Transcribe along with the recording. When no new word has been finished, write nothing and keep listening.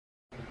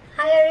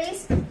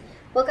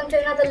Welcome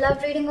to another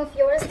love reading of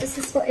yours. This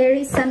is for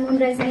Aries, Sun, Moon,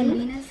 Rising and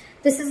Venus.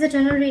 This is a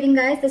general reading,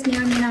 guys. This may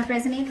or may not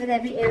resonate with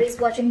every Aries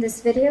watching this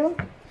video.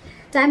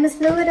 Time is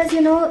fluid, as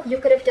you know. You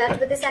could have dealt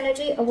with this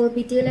energy or will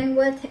be dealing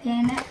with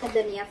in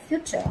the near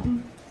future.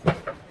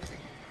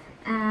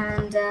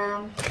 And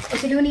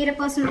if you do need a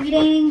personal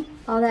reading,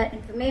 all that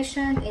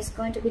information is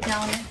going to be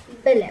down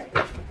below.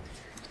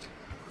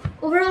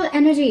 Overall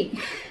energy,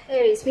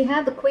 Aries, we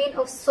have the Queen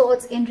of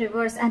Swords in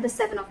reverse and the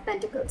Seven of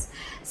Pentacles.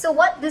 So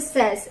what this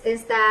says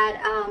is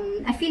that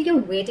I feel you're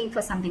waiting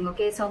for something,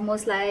 okay? It's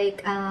almost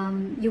like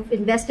you've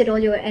invested all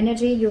your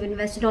energy, you've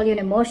invested all your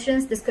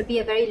emotions. This could be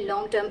a very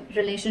long-term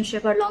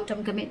relationship or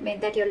long-term commitment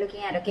that you're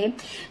looking at, okay?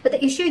 But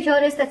the issue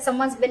here is that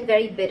someone's been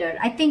very bitter.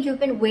 I think you've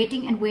been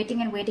waiting and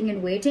waiting and waiting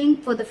and waiting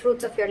for the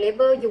fruits of your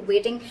labor. You're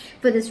waiting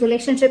for this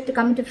relationship to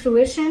come into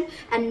fruition.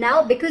 And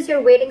now, because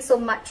you're waiting so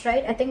much,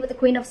 right? I think with the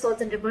Queen of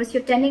Swords in reverse,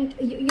 you're tending,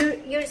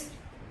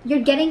 you're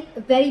getting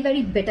very,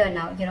 very bitter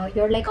now. You know,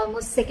 you're like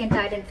almost sick and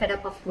tired and fed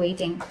up of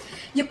waiting.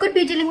 You could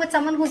be dealing with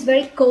someone who's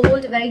very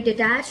cold, very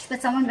detached,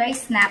 but someone very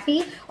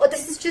snappy. Or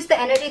this is just the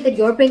energy that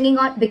you're bringing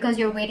on because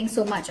you're waiting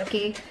so much,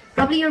 okay?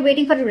 Probably you're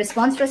waiting for a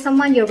response from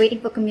someone, you're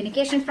waiting for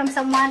communication from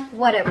someone,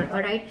 whatever,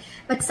 all right?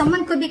 But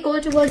someone could be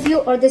cold towards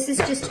you, or this is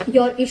just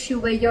your issue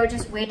where you're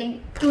just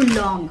waiting too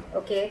long,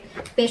 okay?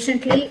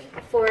 Patiently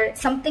for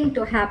something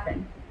to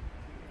happen.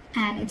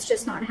 And it's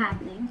just not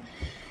happening.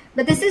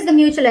 But this is the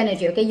mutual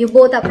energy, okay? You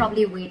both are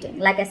probably waiting,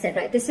 like I said,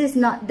 right? This is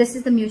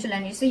the mutual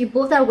energy. So you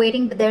both are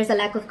waiting, but there's a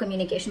lack of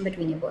communication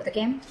between you both,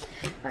 okay?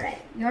 All right,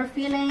 your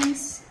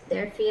feelings,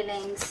 their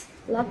feelings,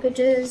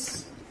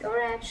 blockages,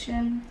 your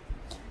action,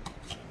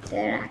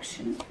 their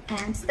action,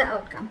 and the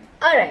outcome.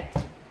 All right,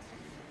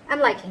 I'm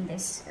liking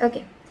this,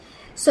 okay.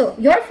 So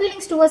your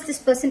feelings towards this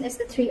person is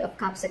the Three of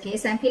Cups, okay?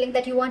 So I'm feeling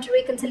that you want a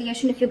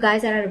reconciliation if you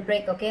guys are at a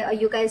break, okay? Or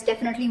you guys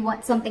definitely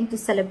want something to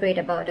celebrate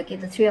about, okay?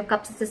 The Three of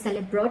Cups is a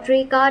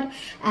celebratory card,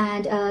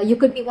 and you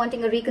could be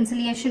wanting a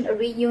reconciliation, a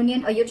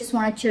reunion, or you just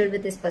want to chill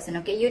with this person,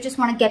 okay? You just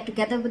want to get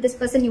together with this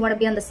person. You want to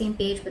be on the same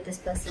page with this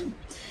person.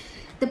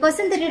 The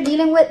person that you're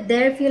dealing with,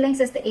 their feelings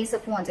is the Ace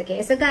of Wands,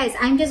 okay? So guys,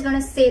 I'm just going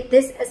to say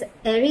this as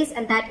Aries,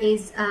 and that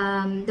is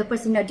the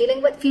person you're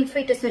dealing with. Feel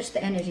free to switch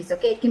the energies,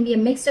 okay? It can be a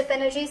mix of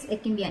energies.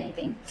 It can be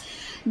anything.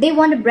 They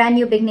want a brand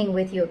new beginning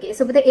with you, okay?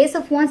 So with the Ace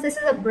of Wands, this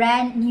is a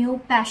brand new,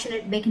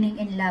 passionate beginning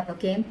in love,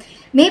 okay?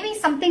 Maybe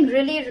something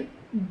really,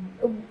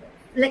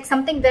 like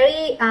something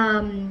very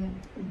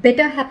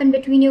bitter happened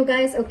between you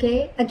guys,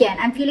 okay? Again,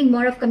 I'm feeling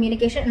more of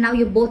communication, and now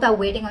you both are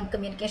waiting on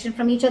communication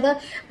from each other,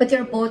 but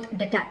you're both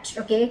detached,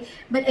 okay?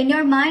 But in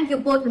your mind, you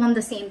both want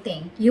the same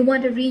thing. You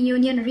want a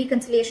reunion, a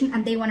reconciliation,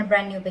 and they want a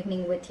brand new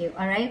beginning with you,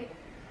 all right?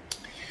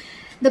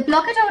 The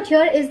blockage out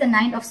here is the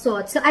Nine of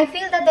Swords. So I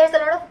feel that there's a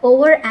lot of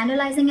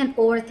over-analyzing and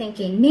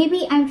overthinking.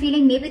 Maybe I'm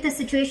feeling maybe the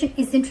situation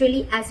isn't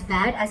really as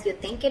bad as you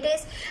think it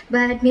is,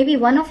 but maybe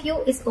one of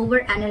you is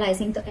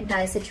over-analyzing the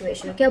entire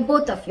situation, okay? Or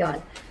both of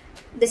y'all.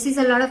 This is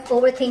a lot of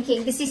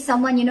overthinking. This is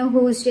someone, you know,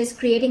 who's just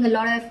creating a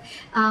lot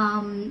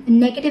of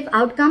negative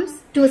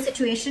outcomes to a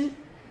situation,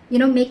 you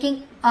know,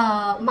 making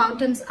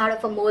mountains out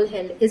of a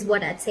molehill is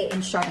what I'd say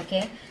in short,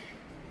 okay?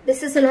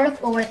 This is a lot of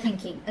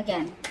overthinking,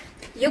 again.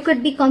 You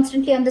could be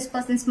constantly on this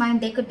person's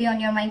mind. They could be on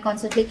your mind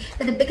constantly.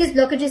 But the biggest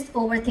blockage is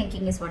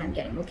overthinking is what I'm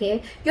getting,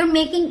 okay? You're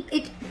making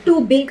it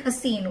too big a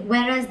scene,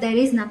 whereas there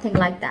is nothing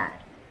like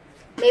that.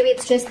 Maybe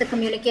it's just the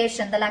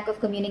communication, the lack of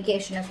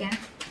communication, okay?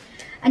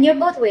 And you're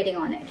both waiting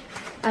on it.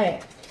 All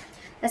right,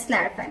 let's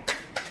clarify.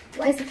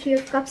 Why is the Three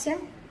of Cups here?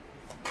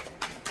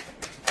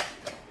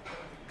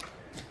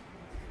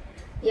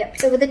 Yep,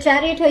 so with the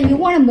Chariot here, you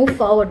want to move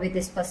forward with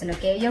this person,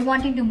 okay? You're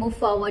wanting to move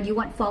forward. You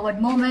want forward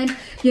movement.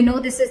 You know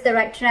this is the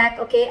right track,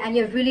 okay? And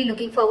you're really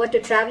looking forward to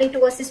traveling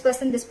towards this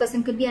person. This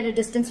person could be at a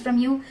distance from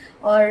you,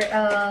 or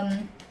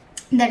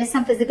there is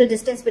some physical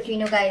distance between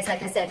you guys,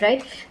 like I said,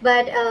 right?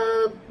 But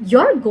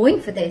you're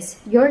going for this.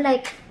 You're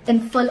like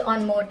in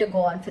full-on mode to go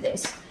on for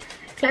this.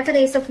 Clarify the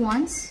Ace of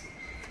Wands.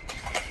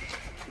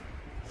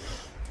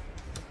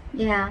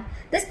 Yeah,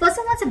 this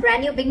person wants a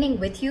brand new beginning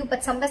with you,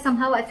 but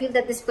somehow I feel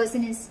that this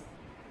person is,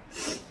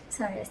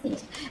 sorry, I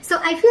sneezed. So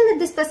I feel that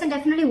this person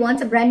definitely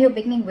wants a brand new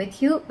beginning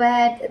with you,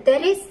 but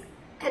there is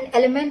an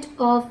element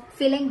of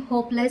feeling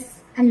hopeless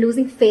and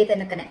losing faith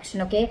in a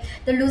connection, okay?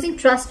 They're losing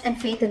trust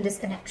and faith in this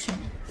connection.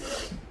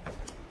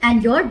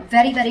 And you're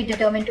very, very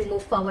determined to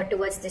move forward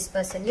towards this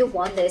person. You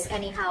want this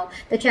anyhow.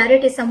 The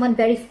Chariot is someone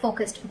very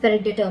focused, very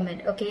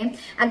determined, okay?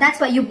 And that's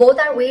why you both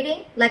are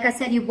waiting. Like I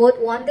said, you both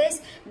want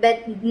this,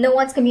 but no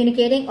one's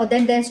communicating, or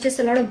then there's just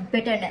a lot of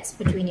bitterness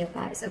between you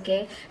guys,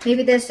 okay?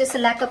 Maybe there's just a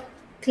lack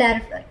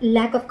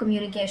of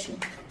communication.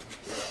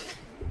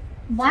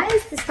 Why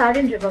is the Star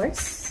in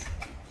reverse?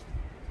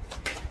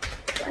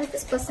 Why is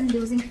this person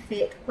losing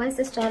faith? Why is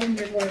the Star in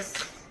reverse?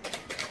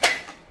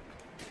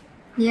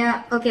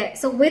 Yeah, okay.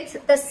 So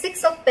with the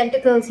Six of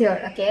Pentacles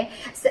here, okay,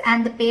 so,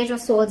 and the Page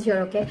of Swords here,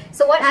 okay.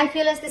 So what I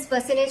feel is this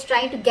person is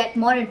trying to get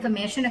more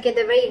information, okay.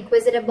 They're very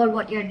inquisitive about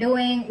what you're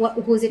doing,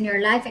 who's in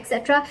your life,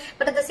 etc.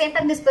 But at the same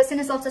time, this person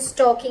is also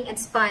stalking and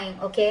spying,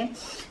 okay.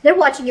 They're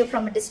watching you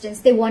from a distance.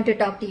 They want to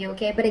talk to you,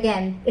 okay. But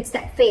again, it's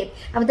that faith.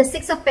 And with the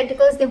Six of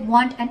Pentacles, they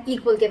want an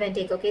equal give and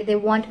take, okay. They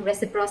want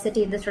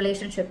reciprocity in this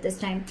relationship this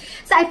time.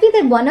 So I feel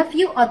that one of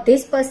you or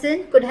this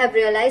person could have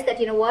realized that,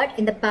 you know what,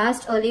 in the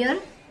past earlier,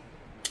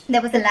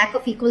 there was a lack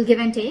of equal give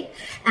and take,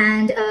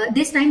 and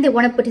this time they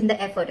want to put in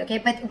the effort, okay.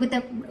 But with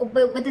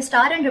the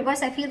Star in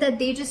reverse, I feel that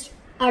they just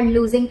are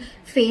losing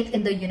faith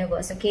in the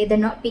universe, okay. They're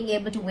not being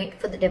able to wait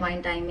for the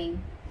divine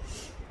timing,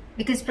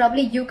 because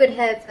probably you could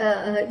have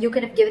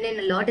given in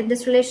a lot in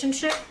this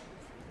relationship,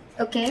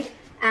 okay,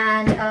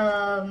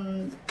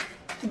 and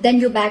then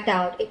you backed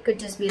out. It could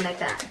just be like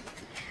that.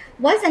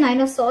 Why is the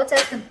Nine of Swords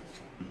as the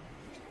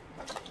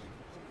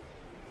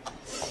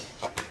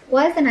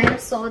Nine of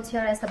Swords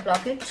here as the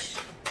blockage?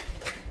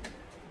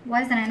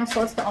 Why is the Nine of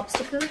Swords the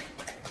obstacle?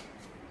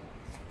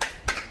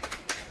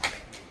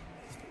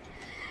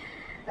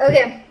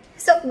 Okay,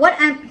 so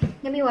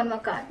give me one more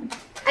card.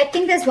 I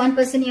think there's one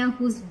person here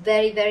who's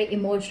very, very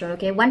emotional,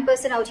 okay. One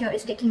person out here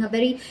is taking a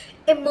very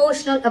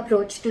emotional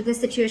approach to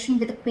this situation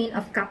with the Queen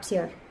of Cups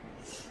here.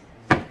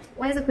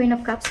 Why is the Queen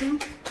of Cups here?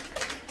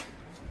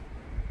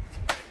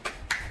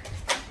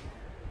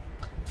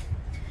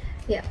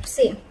 Yeah,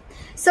 see.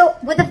 So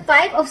with the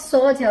Five of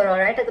Swords here, all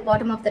right, at the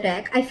bottom of the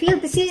deck, I feel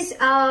this is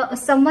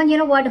someone, you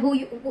know what,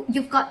 who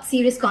you've got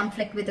serious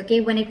conflict with, okay,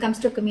 when it comes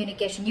to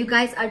communication. You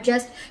guys are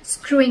just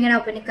screwing it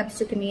up when it comes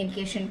to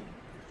communication.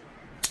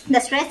 The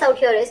stress out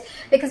here is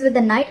because with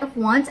the Knight of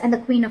Wands and the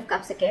Queen of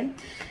Cups, okay.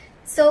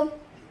 So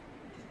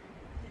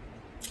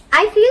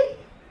I feel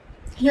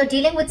you're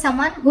dealing with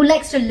someone who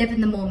likes to live in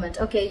the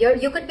moment, okay.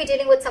 You could be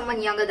dealing with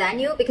someone younger than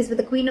you, because with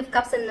the Queen of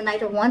Cups and the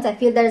Knight of Wands, I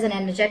feel there is an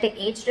energetic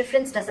age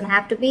difference. Doesn't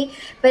have to be,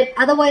 but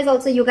otherwise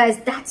also, you guys,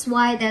 that's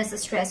why there's a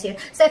stress here.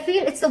 So I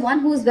feel it's the one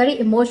who's very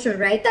emotional,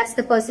 right? That's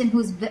the person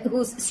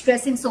who's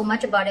stressing so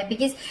much about it,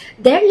 because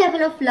their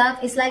level of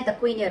love is like the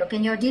Queen here, okay.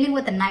 And you're dealing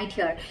with the Knight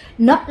here,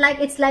 not like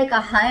it's like a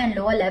high and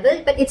lower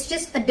level, but it's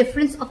just a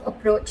difference of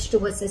approach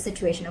towards the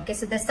situation, okay.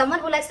 So there's someone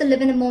who likes to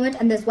live in the moment,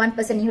 and there's one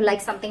person who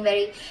likes something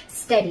very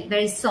steady,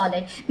 very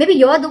solid. Maybe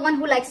you're the one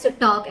who likes to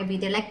talk every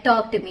day, like,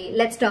 talk to me,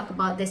 let's talk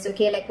about this,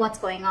 okay, like what's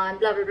going on,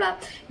 blah blah blah.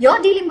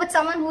 You're dealing with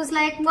someone who's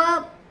like,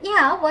 well,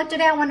 yeah, what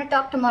today I want to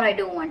talk, tomorrow I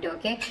don't want to,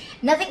 okay.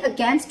 Nothing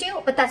against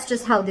you, but that's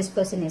just how this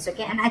person is,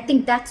 okay. And I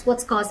think that's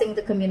what's causing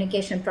the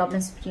communication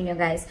problems between you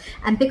guys.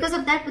 And because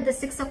of that, with the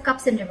Six of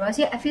Cups in reverse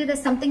here, I feel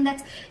there's something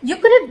that's,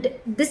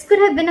 this could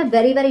have been a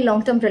very, very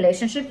long-term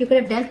relationship. You could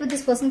have dealt with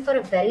this person for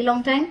a very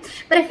long time,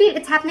 but I feel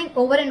it's happening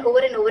over and over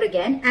and over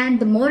again. And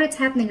the more it's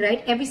happening,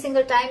 right, every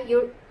single time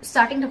you're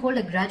starting to hold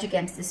a grudge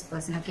against this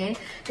person, okay.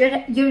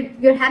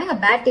 You're having a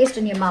bad taste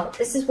in your mouth.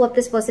 This is what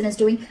this person is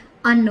doing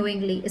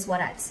unknowingly, is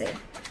what I'd say.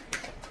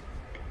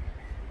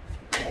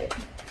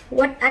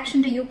 What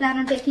action do you plan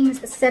on taking? Is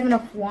the Seven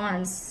of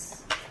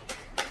Wands.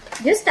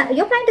 You're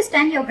trying to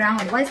stand your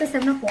ground. Why is the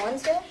Seven of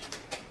Wands here?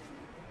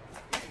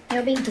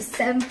 You're being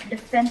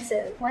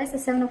defensive. Why is the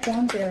Seven of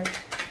Wands here?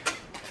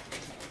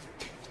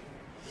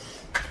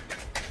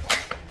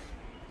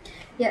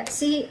 Yeah,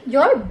 see,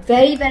 you're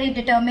very, very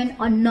determined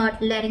on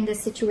not letting this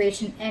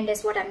situation end,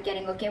 is what I'm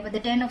getting, okay. With the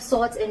Ten of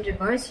Swords in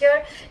reverse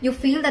here, you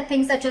feel that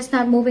things are just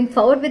not moving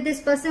forward with this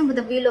person. With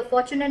the Wheel of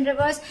Fortune in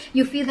reverse,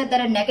 you feel that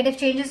there are negative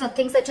changes, or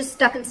things are just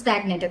stuck and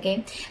stagnant,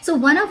 okay. So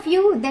one of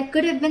you, there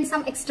could have been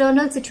some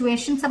external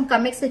situation, some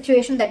karmic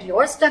situation that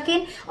you're stuck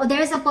in, or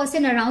there is a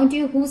person around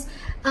you who's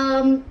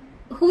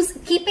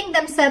keeping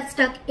themselves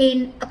stuck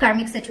in a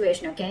karmic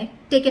situation, okay.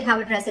 Take it how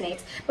it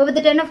resonates. But with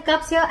the Ten of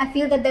Cups here, I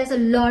feel that there's a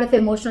lot of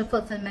emotional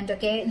fulfillment,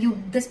 okay.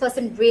 This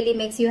person really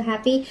makes you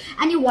happy,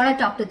 and you want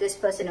to talk to this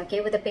person,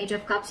 okay. With the Page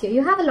of Cups here,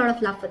 you have a lot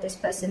of love for this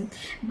person.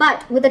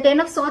 But with the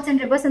Ten of Swords in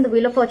reverse and the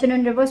Wheel of Fortune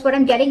in reverse, what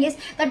I'm getting is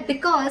that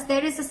because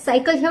there is a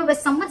cycle here where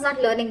someone's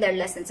not learning their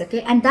lessons,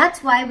 okay. And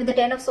that's why with the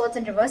Ten of Swords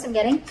in reverse, I'm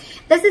getting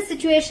there's a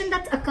situation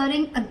that's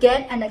occurring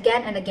again and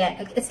again and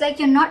again. It's like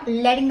you're not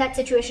letting that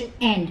situation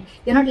end.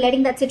 You're not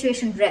letting that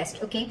situation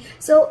rest, okay.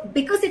 So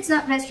because it's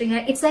not resting,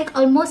 right, it's like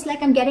almost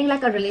like I'm getting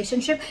like a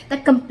relationship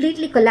that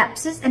completely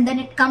collapses, and then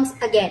it comes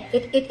again,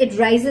 it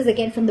rises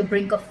again from the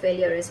brink of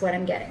failure, is what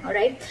I'm getting, all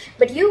right.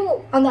 But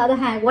you, on the other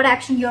hand, what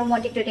action you're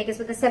wanting to take is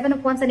with the Seven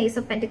of Wands and Ace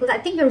of Pentacles. I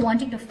think you're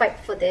wanting to fight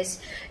for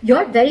this.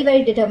 You're very,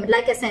 very determined.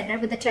 Like I said,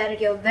 right, with the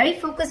Chariot, you're very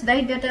focused,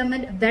 very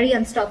determined, very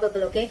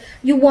unstoppable, okay.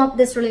 You want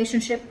this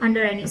relationship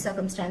under any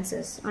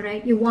circumstances, all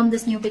right. You want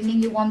this new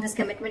beginning, you want this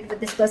commitment with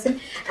this person,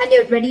 and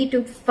you're ready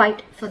to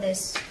fight for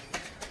this.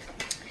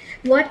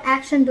 What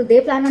action do they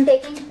plan on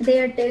taking? They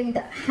are doing the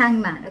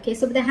Hangman, okay.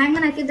 So with the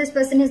Hangman, I feel this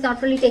person is not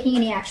really taking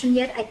any action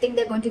yet. I think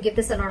they're going to give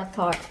this a lot of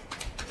thought.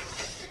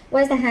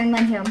 Why is the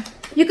Hangman here?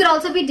 You could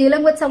also be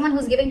dealing with someone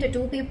who's giving to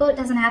two people. It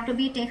doesn't have to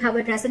be. Take how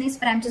it resonates,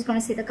 but I'm just going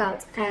to see the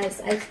cards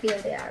as I feel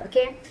they are,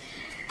 okay.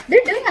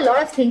 They're doing a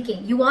lot of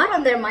thinking. You are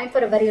on their mind for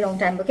a very long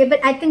time, okay?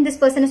 But I think this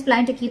person is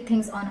planning to keep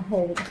things on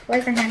hold.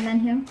 Where's the Hangman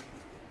here?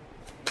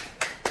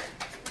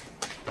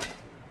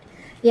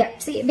 Yeah,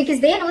 see, because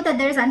they know that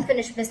there is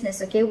unfinished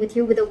business, okay, with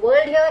you. With the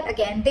World here,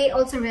 again, they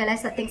also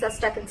realize that things are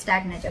stuck and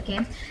stagnant,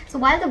 okay? So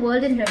while the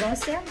World in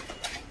reverse here,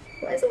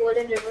 why is the World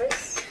in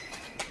reverse?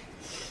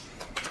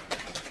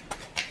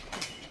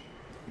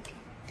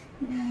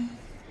 Yeah.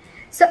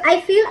 So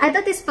I feel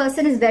either this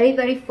person is very,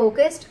 very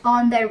focused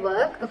on their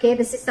work, okay?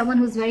 This is someone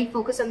who's very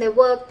focused on their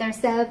work, their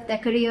self, their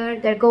career,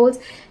 their goals,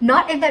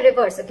 not in the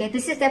reverse, okay?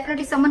 This is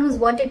definitely someone who's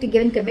wanted to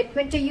give in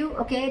commitment to you,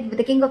 okay? With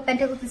the King of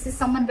Pentacles, this is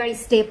someone very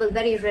stable,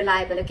 very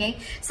reliable, okay?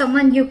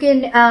 Someone you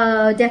can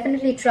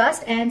definitely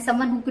trust, and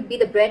someone who could be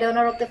the bread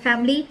owner of the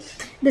family.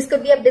 This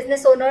could be a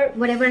business owner,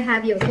 whatever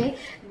have you, okay?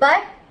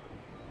 But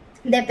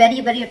they're very,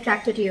 very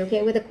attracted to you,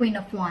 okay, with the Queen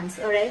of Wands,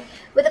 all right?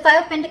 With the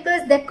Five of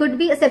Pentacles, there could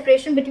be a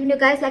separation between you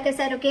guys, like I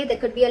said, okay? There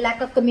could be a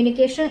lack of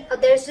communication, or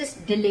there's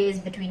just delays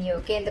between you,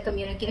 okay, in the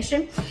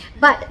communication.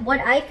 But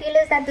what I feel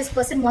is that this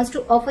person wants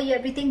to offer you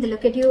everything. They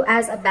look at you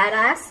as a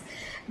badass.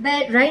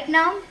 But right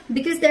now,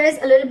 because there is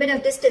a little bit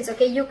of distance,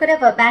 okay, you could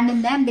have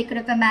abandoned them, they could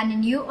have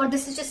abandoned you, or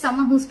this is just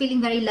someone who's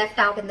feeling very left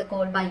out in the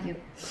cold by you.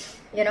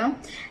 You know,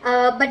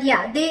 but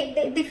yeah,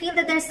 they feel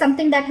that there's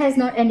something that has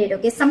not ended,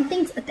 okay?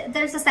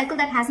 There's a cycle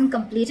that hasn't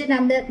completed,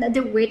 and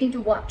they're waiting to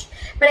watch.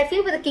 But I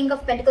feel with the King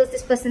of Pentacles,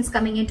 this person's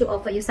coming in to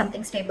offer you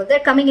something stable. They're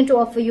coming in to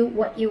offer you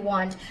what you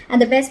want, and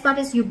the best part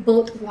is you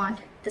both want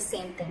the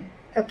same thing,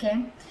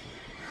 okay?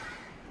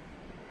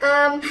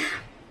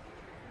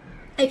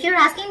 If you're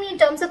asking me in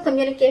terms of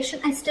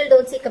communication, I still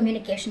don't see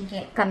communication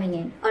coming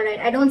in, all right?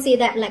 I don't see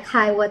that like,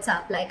 hi, what's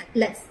up, like,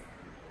 let's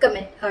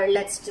commit, or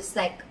let's just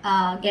like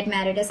get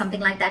married or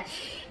something like that.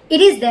 It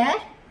is there.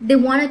 They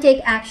want to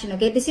take action,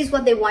 okay? This is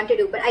what they want to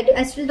do, but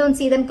I still don't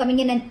see them coming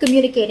in and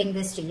communicating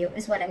this to you,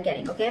 is what I'm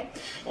getting, okay?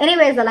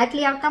 Anyways, the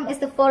likely outcome is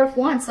the Four of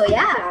Wands. So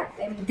yeah,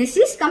 this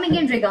is coming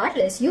in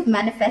regardless. You've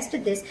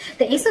manifested this.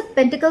 The Ace of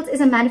Pentacles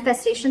is a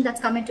manifestation that's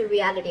come into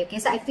reality, okay?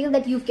 So I feel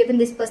that you've given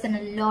this person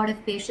a lot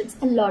of patience,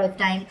 a lot of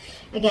time,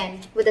 again,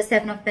 with the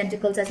Seven of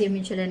Pentacles as your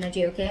mutual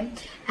energy, okay?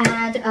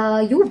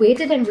 And you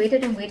waited and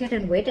waited and waited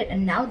and waited,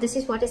 and now this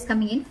is what is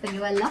coming in for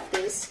you. I love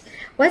this.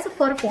 Why is the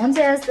Four of Wands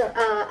as the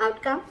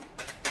outcome?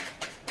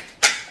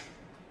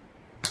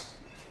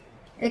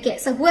 Okay,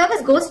 so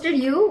whoever's ghosted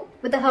you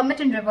with the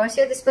Hermit in reverse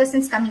here, this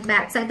person's coming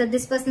back. So either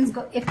this person's,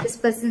 if this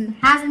person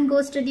hasn't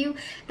ghosted you,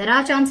 there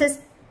are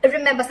chances.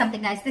 Remember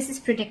something, guys, this is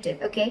predictive,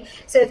 okay?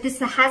 So if this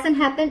hasn't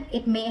happened,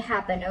 it may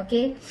happen,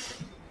 okay?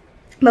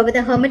 But with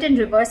the Hermit in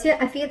reverse here,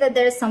 I feel that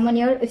there is someone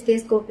here, if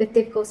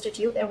they've ghosted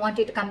you, they want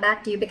you to come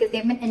back to you because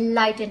they've been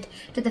enlightened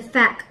to the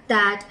fact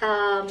that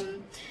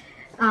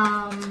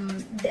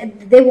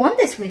they want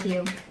this with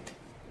you.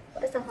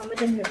 What is the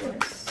Hermit in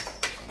reverse?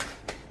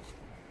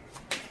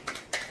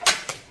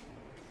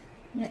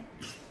 Yeah.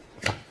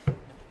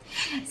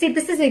 See,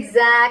 this is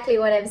exactly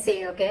what I'm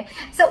saying, okay?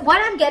 So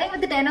what I'm getting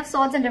with the Ten of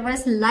Swords in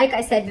reverse, like I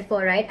said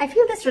before, right? I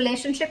feel this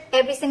relationship,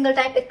 every single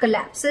time it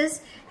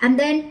collapses, and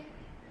then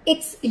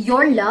it's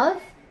your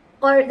love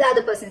or the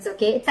other person's,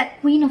 okay? It's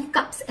that Queen of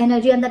Cups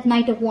energy and that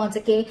Knight of Wands,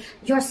 okay?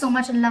 You're so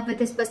much in love with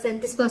this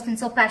person's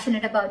so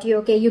passionate about you,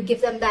 okay? You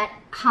give them that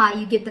high,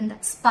 you give them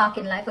that spark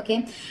in life,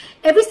 okay?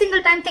 Every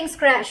single time things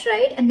crash,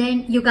 right? And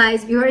then you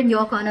guys, you're in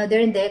your corner, they're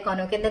in their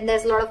corner, okay? And then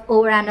there's a lot of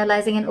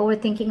over-analyzing and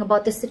overthinking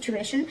about this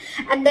situation.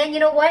 And then, you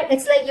know what?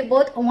 It's like you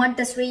both want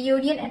this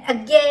reunion,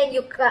 and again,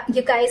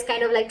 you guys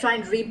kind of like try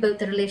and rebuild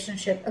the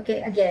relationship,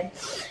 okay? Again.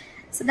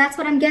 So that's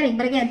what I'm getting.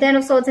 But again, Ten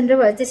of Swords in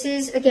reverse. This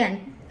is,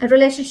 again, a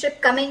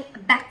relationship coming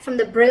back from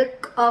the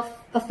brink of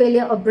a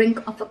failure or brink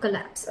of a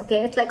collapse,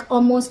 okay? It's like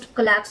almost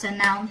collapsed, and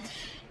now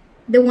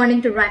they're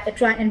wanting to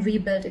try and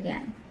rebuild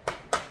again.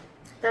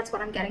 That's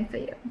what I'm getting for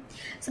you.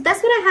 So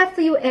that's what I have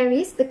for you,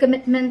 Aries. The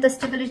commitment, the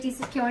stability,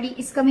 security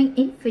is coming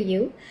in for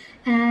you.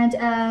 And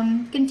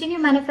continue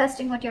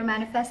manifesting what you're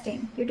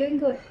manifesting. You're doing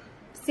good.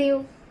 See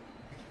you.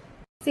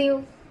 See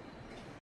you.